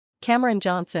Cameron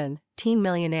Johnson, teen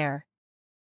millionaire.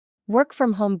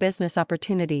 Work-from-home business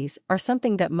opportunities are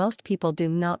something that most people do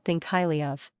not think highly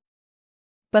of.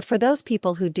 But for those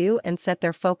people who do and set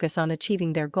their focus on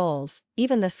achieving their goals,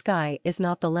 even the sky is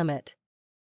not the limit.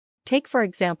 Take for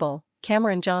example,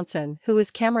 Cameron Johnson. Who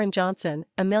is Cameron Johnson,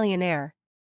 a millionaire?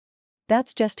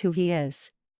 That's just who he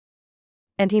is.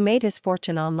 And he made his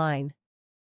fortune online.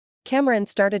 Cameron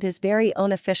started his very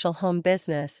own official home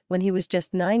business when he was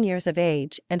just 9 years of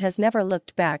age and has never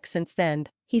looked back since then.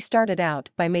 He started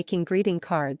out by making greeting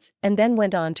cards and then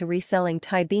went on to reselling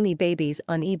Ty Beanie Babies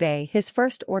on eBay. His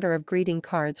first order of greeting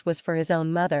cards was for his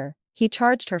own mother. He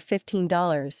charged her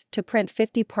 $15 to print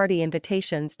 50 party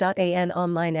invitations. An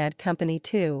online ad company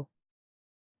too.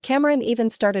 Cameron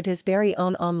even started his very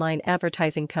own online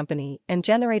advertising company and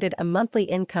generated a monthly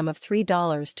income of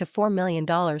 $3 to $4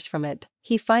 million from it.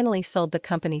 He finally sold the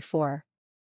company for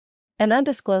an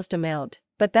undisclosed amount,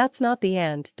 but that's not the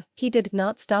end. He did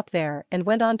not stop there and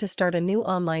went on to start a new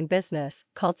online business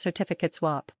called Certificate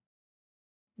Swap.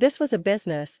 This was a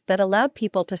business that allowed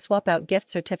people to swap out gift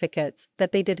certificates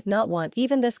that they did not want.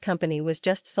 Even this company was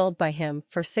just sold by him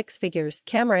for 6 figures.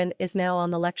 Cameron is now on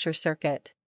the lecture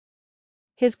circuit.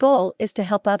 His goal is to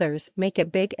help others make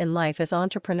it big in life as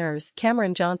entrepreneurs.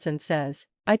 Cameron Johnson says,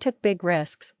 "I took big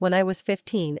risks when I was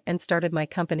 15 and started my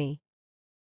company.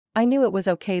 I knew it was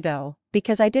okay though,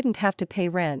 because I didn't have to pay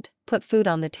rent, put food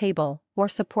on the table, or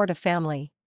support a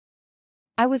family.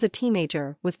 I was a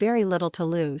teenager with very little to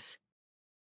lose.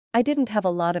 I didn't have a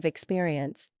lot of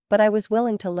experience, but I was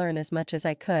willing to learn as much as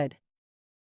I could.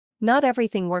 Not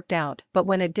everything worked out, but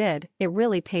when it did, it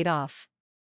really paid off.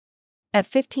 At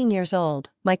 15 years old,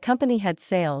 my company had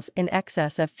sales in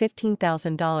excess of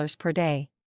 $15,000 per day."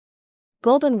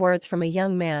 Golden words from a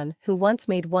young man who once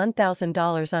made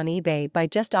 $1,000 on eBay by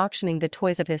just auctioning the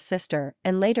toys of his sister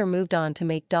and later moved on to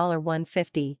make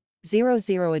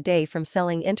 $150,000 a day from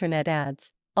selling internet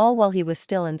ads, all while he was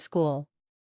still in school.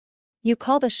 You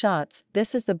call the shots.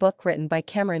 This is the book written by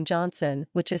Cameron Johnson,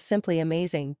 which is simply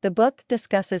amazing. The book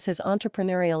discusses his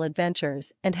entrepreneurial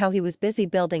adventures and how he was busy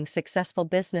building successful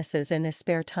businesses in his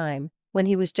spare time, when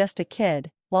he was just a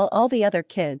kid, while all the other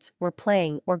kids were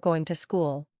playing or going to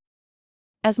school.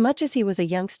 As much as he was a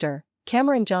youngster,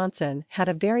 Cameron Johnson had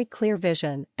a very clear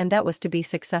vision, and that was to be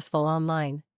successful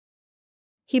online.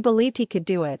 He believed he could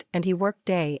do it, and he worked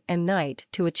day and night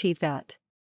to achieve that.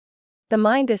 The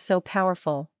mind is so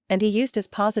powerful, and he used his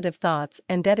positive thoughts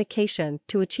and dedication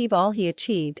to achieve all he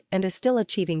achieved and is still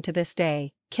achieving to this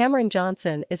day. Cameron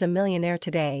Johnson is a millionaire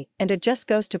today, and it just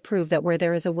goes to prove that where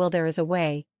there is a will there is a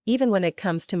way, even when it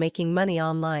comes to making money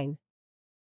online.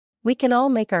 We can all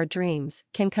make our dreams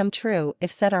can come true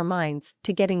if set our minds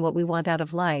to getting what we want out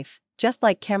of life, just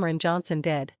like Cameron Johnson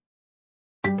did.